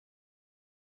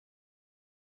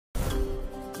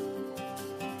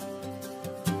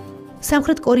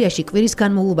სამხრეთ კორეაში კვირის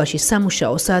განმავლობაში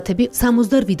სამუშაო საათები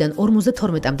 68-დან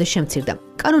 52-მდე შემცირდა.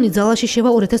 კანონი ძალაში შევა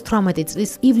 2018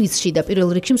 წლის ივლისში და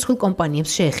პირველ რიგში მსხვილ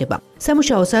კომპანიებს შეეხება.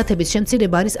 სამუშაო საათების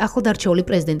შემცირება არის ახლადარჩეული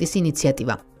პრეზიდენტის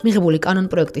ინიციატივა. მიღებული კანონ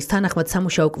პროექტის თანახმად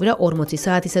სამუშაო კვირა 40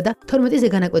 საათისა და 12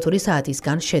 ზეგანაკვეთური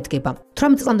საათისგან შედგება.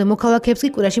 18 წლამდე მოქალაქეებს კი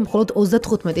კვირაში მხოლოდ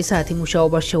 35 საათი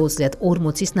მუშაობა შეუძლიათ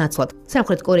 40-ის ნაცვლად.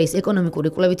 სამხრეთ კორეის ეკონომიკური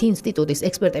კვლევითი ინსტიტუტის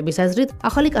ექსპერტების აზრით,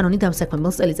 ახალი კანონი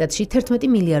დამსაქმებელ წელიწადში 11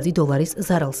 მილიარდი დოლარის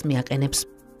ზარალს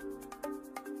მიაყენებს.